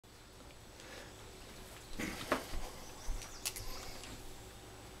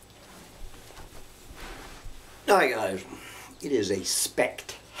Hi guys, it is a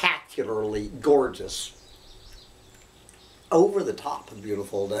spectacularly gorgeous, over-the-top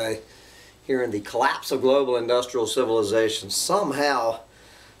beautiful day here in the collapse of global industrial civilization. Somehow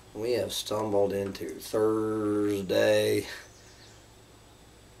we have stumbled into Thursday.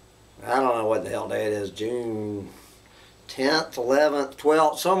 I don't know what the hell day it is, June 10th, 11th,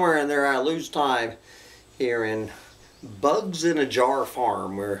 12th, somewhere in there. I lose time here in Bugs in a Jar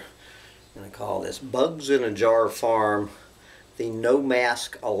Farm. We're going to call this Bugs in a Jar Farm, the no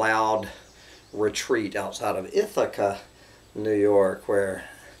mask allowed retreat outside of Ithaca, New York, where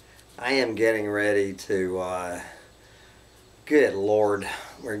I am getting ready to, good Lord,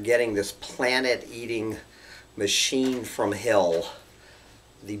 we're getting this planet eating machine from hell,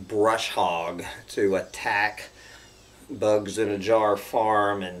 the brush hog, to attack Bugs in a Jar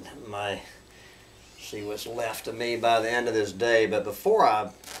Farm, and see what's left of me by the end of this day. But before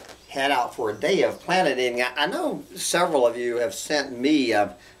I head out for a day of planet eating, I know several of you have sent me, I'm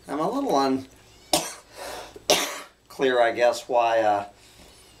a little unclear, I guess, why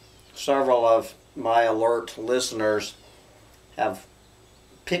several of my alert listeners have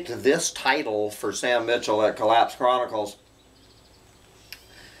picked this title for Sam Mitchell at Collapse Chronicles.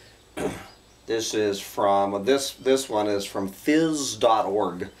 This is from, this one is from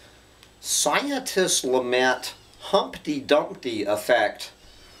phys.org. Scientists lament Humpty Dumpty effect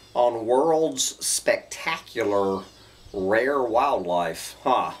on world's spectacular rare wildlife.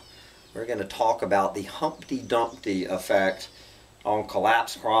 We're going to talk about the Humpty Dumpty effect on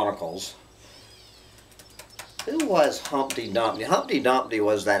Collapse Chronicles. Who was Humpty Dumpty? Humpty Dumpty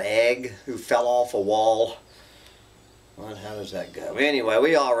was that egg who fell off a wall. How does that go? Anyway,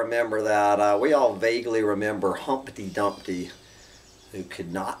 we all remember that. We all vaguely remember Humpty Dumpty, who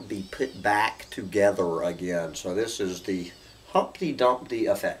could not be put back together again. So this is the Humpty Dumpty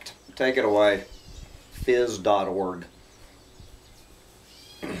effect. Take it away, phys.org.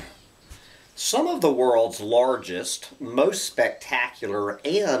 Some of the world's largest, most spectacular,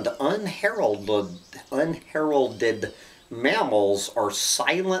 and unheralded mammals are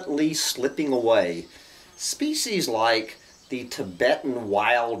silently slipping away. Species like the Tibetan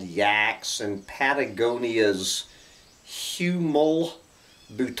wild yaks and Patagonia's huemul,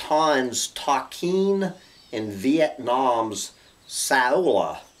 Bhutan's takin, and Vietnam's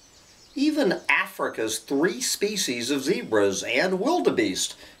saola. Even Africa's 3 species of zebras and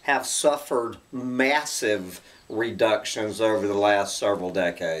wildebeest have suffered massive reductions over the last several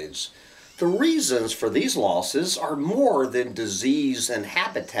decades. The reasons for these losses are more than disease and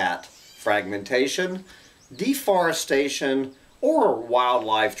habitat fragmentation, deforestation, or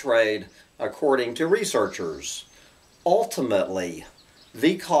wildlife trade, according to researchers. Ultimately,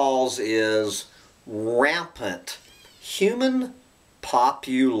 the cause is rampant human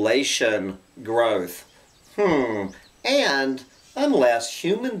population growth. And unless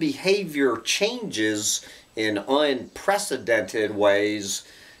human behavior changes in unprecedented ways,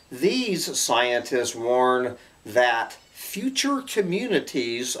 these scientists warn that future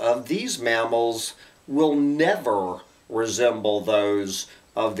communities of these mammals will never resemble those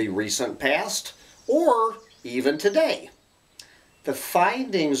of the recent past or even today. The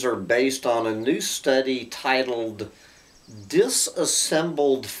findings are based on a new study titled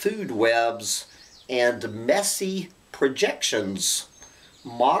Disassembled Food Webs and Messy Projections: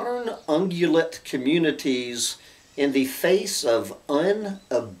 Modern Ungulate Communities in the Face of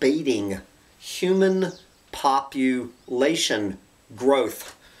Unabating Human Population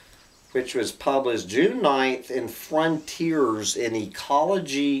Growth, which was published June 9th in Frontiers in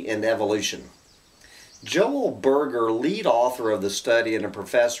Ecology and Evolution. Joel Berger, lead author of the study and a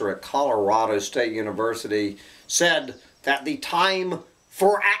professor at Colorado State University, said that the time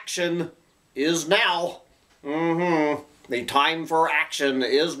for action is now. The time for action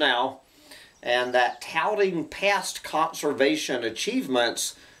is now. And that touting past conservation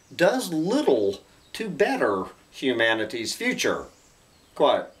achievements does little to better humanity's future.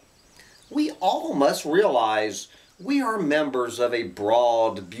 Quote, "We all must realize we are members of a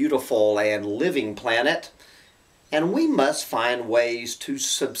broad, beautiful, and living planet, and we must find ways to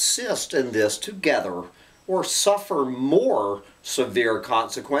subsist in this together or suffer more severe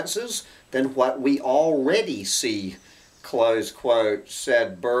consequences than what we already see," close quote,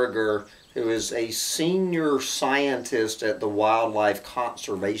 said Berger, who is a senior scientist at the Wildlife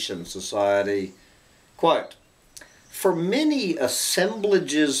Conservation Society. Quote, "For many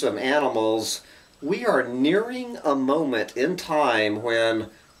assemblages of animals, we are nearing a moment in time when,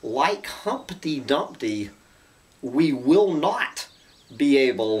 like Humpty Dumpty, we will not be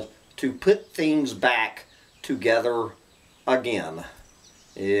able to put things back together again."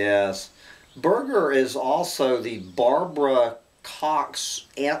 Yes, Berger is also the Barbara Cox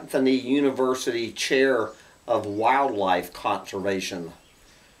Anthony University Chair of Wildlife Conservation.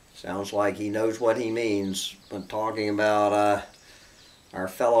 Sounds like he knows what he means when talking about our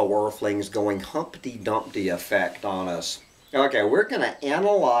fellow Earthlings going Humpty Dumpty effect on us. Okay, we're going to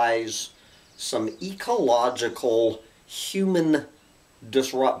analyze some ecological human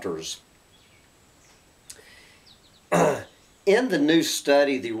disruptors. In the new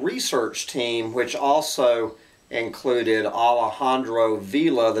study, the research team, which also included Alejandro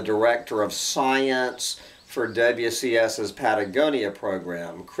Vila, the Director of Science for WCS's Patagonia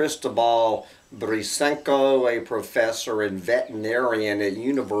program, Cristobal Brisenko, a professor and veterinarian at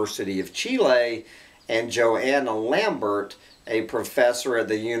University of Chile, and Joanna Lambert, a professor at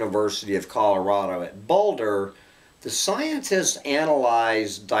the University of Colorado at Boulder, the scientists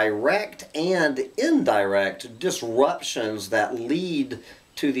analyzed direct and indirect disruptions that lead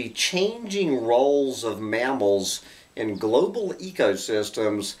to the changing roles of mammals in global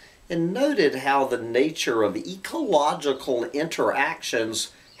ecosystems and noted how the nature of ecological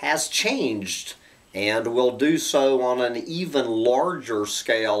interactions has changed and will do so on an even larger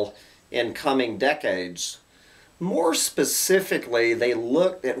scale in coming decades. More specifically, they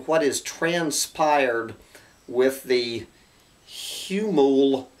looked at what has transpired with the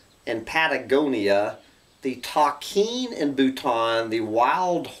humul in Patagonia, the takin in Bhutan, the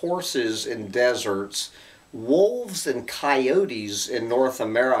wild horses in deserts, wolves and coyotes in North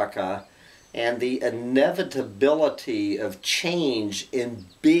America, and the inevitability of change in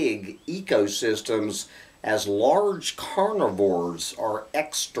big ecosystems as large carnivores are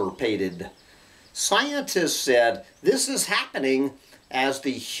extirpated. Scientists said this is happening as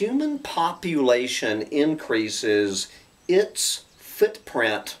the human population increases its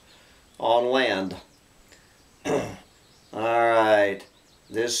footprint on land. All right,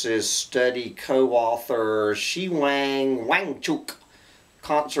 this is study co-author Shiwang Wangchuk,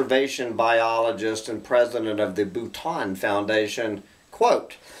 conservation biologist and president of the Bhutan Foundation.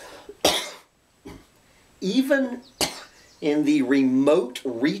 Quote, even in the remote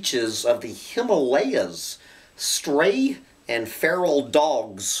reaches of the Himalayas, stray and feral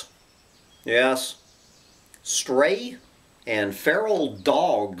dogs, yes, stray and feral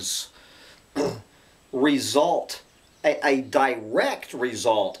dogs result, a direct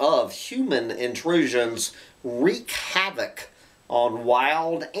result of human intrusions, wreak havoc on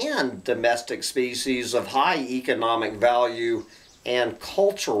wild and domestic species of high economic value and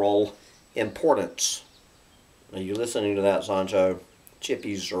cultural importance. Are you listening to that, Sancho?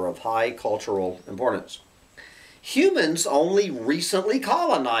 Chippies are of high cultural importance. Humans only recently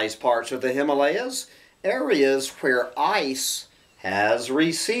colonized parts of the Himalayas, areas where ice has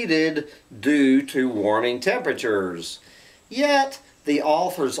receded due to warming temperatures. Yet, the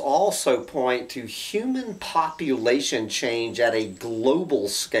authors also point to human population change at a global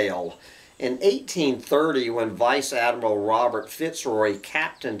scale. In 1830, when Vice Admiral Robert Fitzroy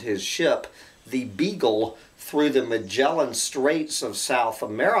captained his ship, the Beagle, through the Magellan Straits of South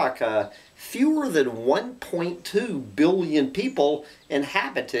America, fewer than 1.2 billion people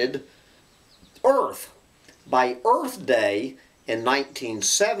inhabited Earth. By Earth Day in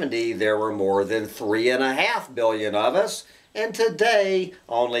 1970, there were more than 3.5 billion of us, and today,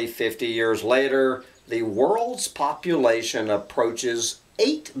 only 50 years later, the world's population approaches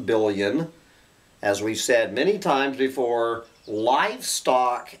 8 billion. As we've said many times before,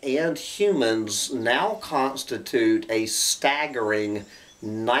 livestock and humans now constitute a staggering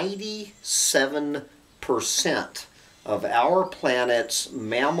 97% of our planet's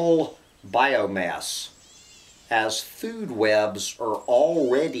mammal biomass, as food webs are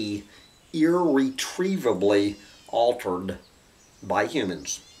already irretrievably altered by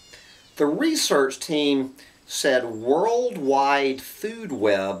humans. The research team said worldwide food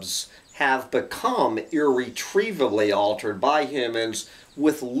webs have become irretrievably altered by humans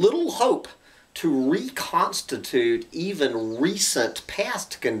with little hope to reconstitute even recent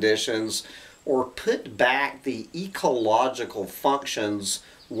past conditions or put back the ecological functions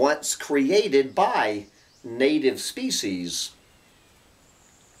once created by native species.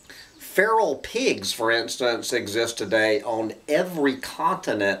 Feral pigs, for instance, exist today on every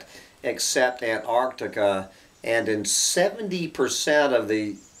continent except Antarctica, and in 70% of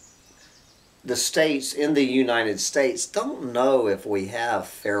the states in the United States. Don't know if we have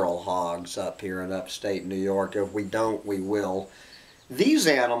feral hogs up here in upstate New York. If we don't, we will. These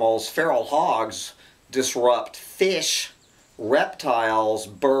animals, feral hogs, disrupt fish, reptiles,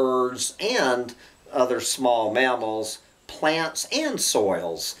 birds, and other small mammals, plants and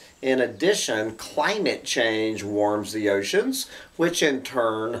soils. In addition, climate change warms the oceans, which in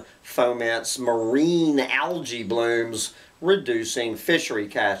turn foments marine algae blooms, reducing fishery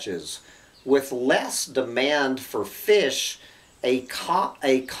catches. With less demand for fish, a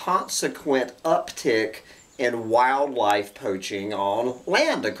consequent uptick in wildlife poaching on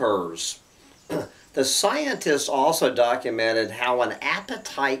land occurs. The scientists also documented how an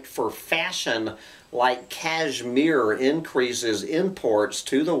appetite for fashion like cashmere increases imports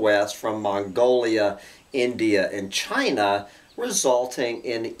to the West from Mongolia, India, and China, resulting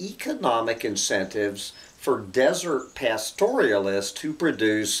in economic incentives for desert pastoralists to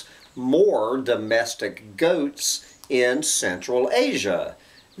produce more domestic goats in Central Asia.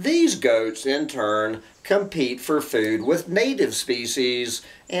 These goats, in turn, compete for food with native species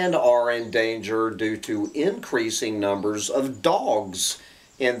and are endangered due to increasing numbers of dogs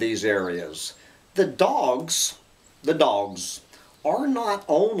in these areas. The dogs are not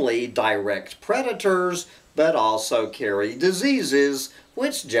only direct predators, but also carry diseases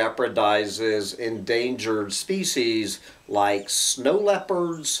which jeopardizes endangered species like snow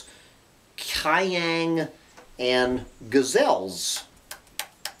leopards, kyang, and gazelles.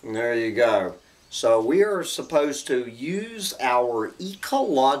 And there you go. So we are supposed to use our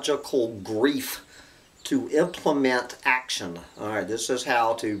ecological grief to implement action. All right, this is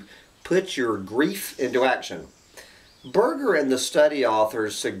how to put your grief into action. Berger and the study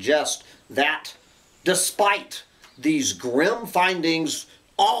authors suggest that despite these grim findings,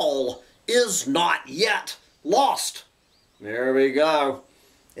 all is not yet lost. There we go.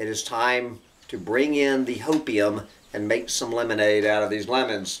 It is time to bring in the hopium and make some lemonade out of these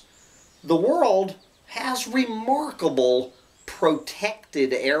lemons. The world has remarkable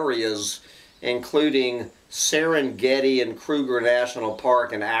protected areas, including Serengeti and Kruger National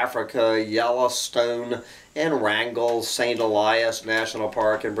Park in Africa, Yellowstone and Wrangell St. Elias National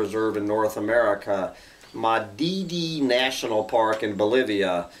Park and Preserve in North America, Madidi National Park in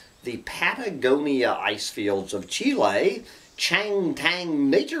Bolivia, the Patagonia ice fields of Chile, Changtang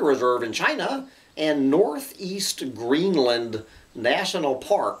Nature Reserve in China, and Northeast Greenland National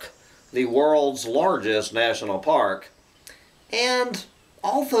Park, the world's largest national park. And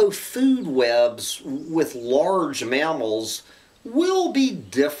although food webs with large mammals will be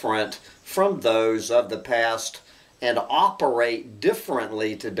different from those of the past and operate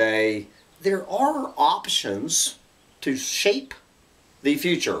differently today, there are options to shape the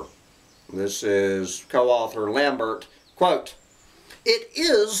future. This is co-author Lambert. Quote, "It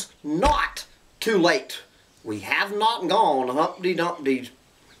is not too late. We have not gone Humpty Dumpty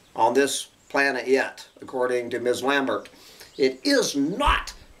on this planet yet," according to Ms. Lambert. It is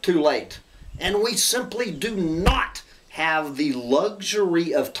not too late, and we simply do not have the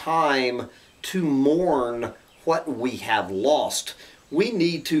luxury of time to mourn what we have lost. We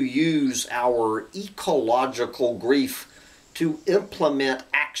need to use our ecological grief to implement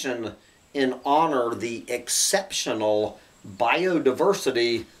action and honor the exceptional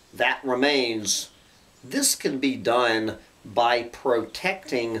biodiversity that remains. This can be done by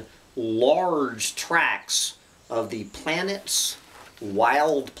protecting large tracts of the planet's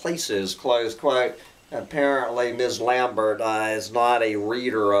wild places, close quote. Apparently, Ms. Lambert is not a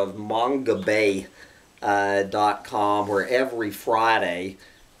reader of mangabay.com, where every Friday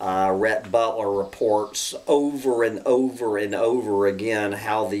Rhett Butler reports over and over and over again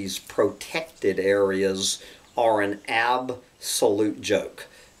how these protected areas are an absolute joke.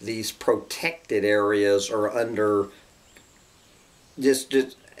 These protected areas are under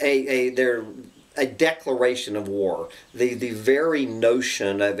they're a declaration of war. The very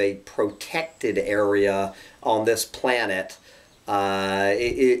notion of a protected area on this planet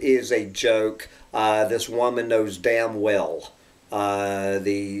is a joke. This woman knows damn well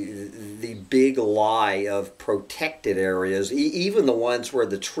the big lie of protected areas, even the ones where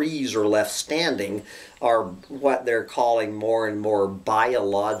the trees are left standing, are what they're calling more and more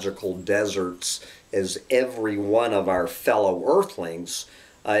biological deserts, as every one of our fellow earthlings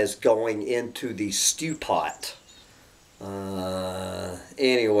is going into the stew pot.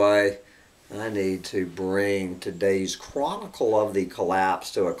 Anyway, I need to bring today's Chronicle of the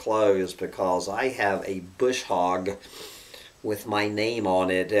Collapse to a close because I have a bush hog with my name on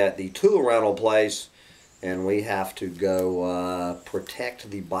it at the tool rental place, and we have to go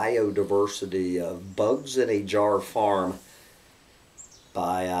protect the biodiversity of Bugs in a Jar Farm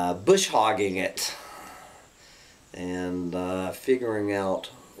by bush hogging it and figuring out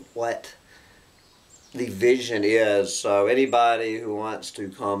what the vision is. So anybody who wants to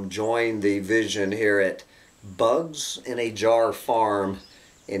come join the vision here at Bugs in a Jar Farm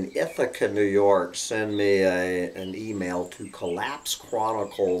in Ithaca, New York, send me an email to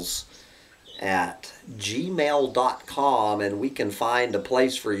collapsechronicles@gmail.com, and we can find a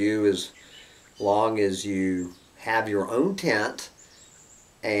place for you as long as you have your own tent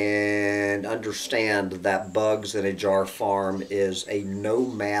and understand that Bugs in a Jar Farm is a no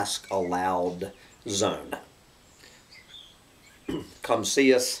mask allowed zone. Come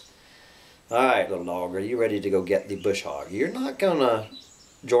see us. Alright, little dog, are you ready to go get the bush hog? You're not gonna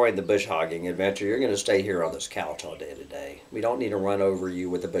join the bush hogging adventure. You're gonna stay here on this couch all day today. We don't need to run over you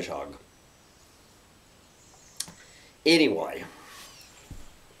with the bush hog. Anyway,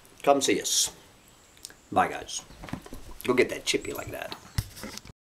 come see us. Bye, guys. Go get that chippy like that.